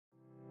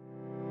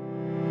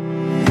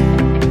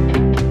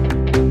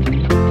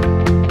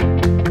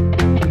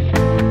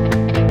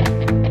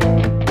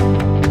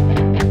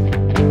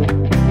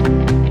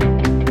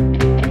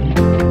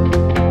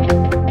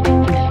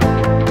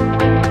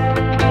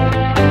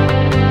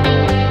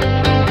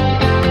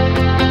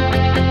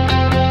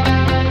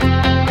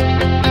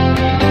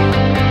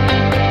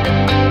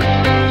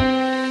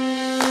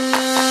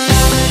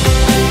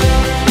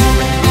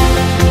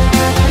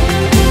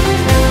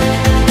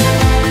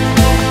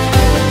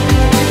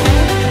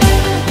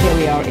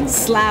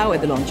Slough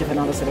at the launch of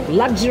another sort of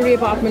luxury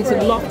apartments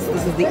and lofts.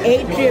 This is the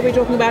Atria we're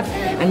talking about,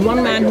 and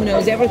one man who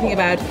knows everything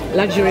about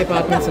luxury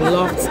apartments and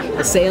lofts,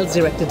 the sales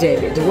director,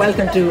 David.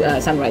 Welcome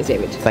to Sunrise,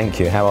 David. Thank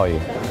you. How are you?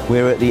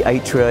 We're at the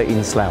Atria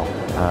in Slough,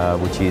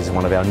 which is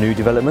one of our new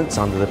developments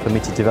under the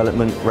permitted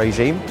development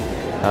regime.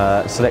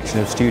 Selection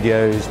of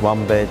studios,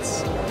 one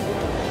beds,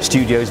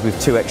 studios with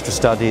 2 extra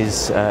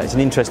studies. It's an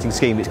interesting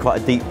scheme. It's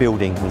quite a deep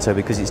building, and so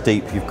because it's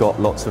deep, you've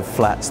got lots of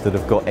flats that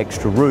have got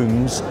extra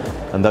rooms,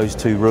 and those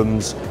 2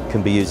 rooms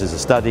can be used as a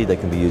study, they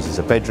can be used as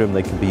a bedroom,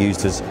 they can be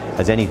used as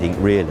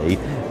anything really,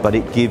 but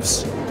it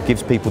gives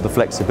people the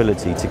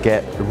flexibility to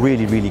get a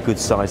really, really good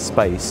sized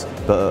space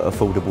but at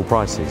affordable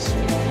prices.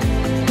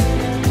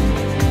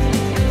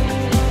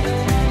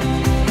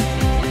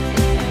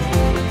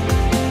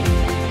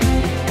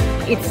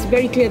 It's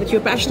very clear that you're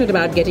passionate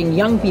about getting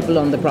young people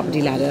on the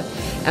property ladder,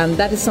 and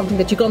that is something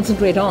that you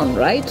concentrate on,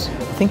 right?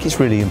 I think it's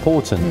really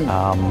important.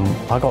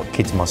 I got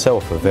kids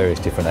myself of various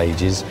different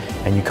ages,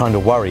 and you kind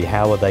of worry,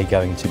 how are they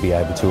going to be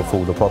able to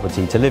afford a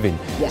property to live in?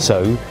 Yeah.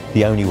 So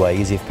the only way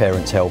is if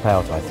parents help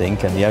out, I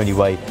think, and the only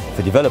way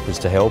for developers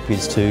to help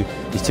is to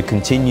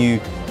continue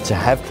to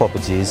have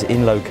properties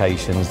in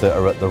locations that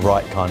are at the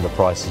right kind of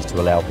prices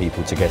to allow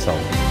people to get on.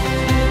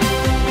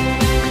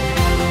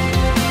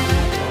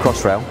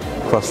 Crossrail.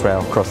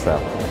 Crossrail,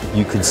 Crossrail.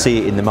 You can see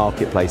it in the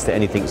marketplace that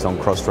anything's on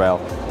Crossrail.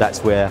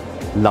 That's where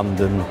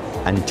London,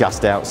 and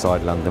just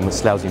outside London, with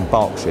Slough's in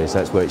Berkshire, so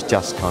that's where it's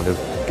just kind of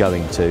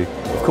going to.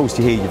 Of course,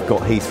 here you've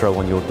got Heathrow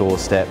on your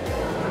doorstep.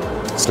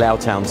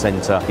 Slough town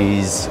centre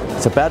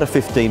it's about a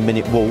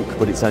 15-minute walk,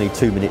 but it's only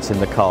 2 minutes in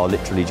the car,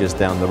 literally just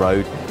down the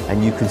road.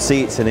 And you can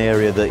see it's an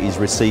area that is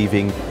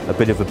receiving a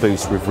bit of a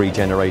boost with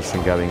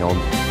regeneration going on.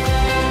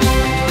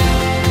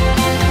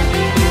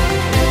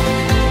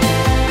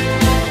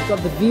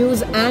 The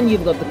views, and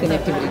you've got the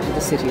connectivity to the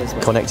city as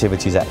well.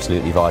 Connectivity is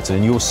absolutely vital,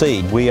 and you'll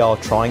see we are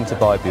trying to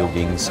buy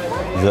buildings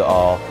that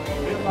are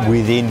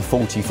within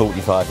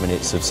 40-45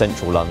 minutes of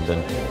central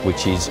London,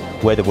 which is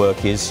where the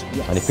work is.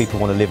 Yes. And if people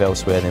want to live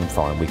elsewhere, then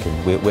fine,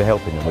 we're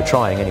helping them, we're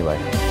trying anyway.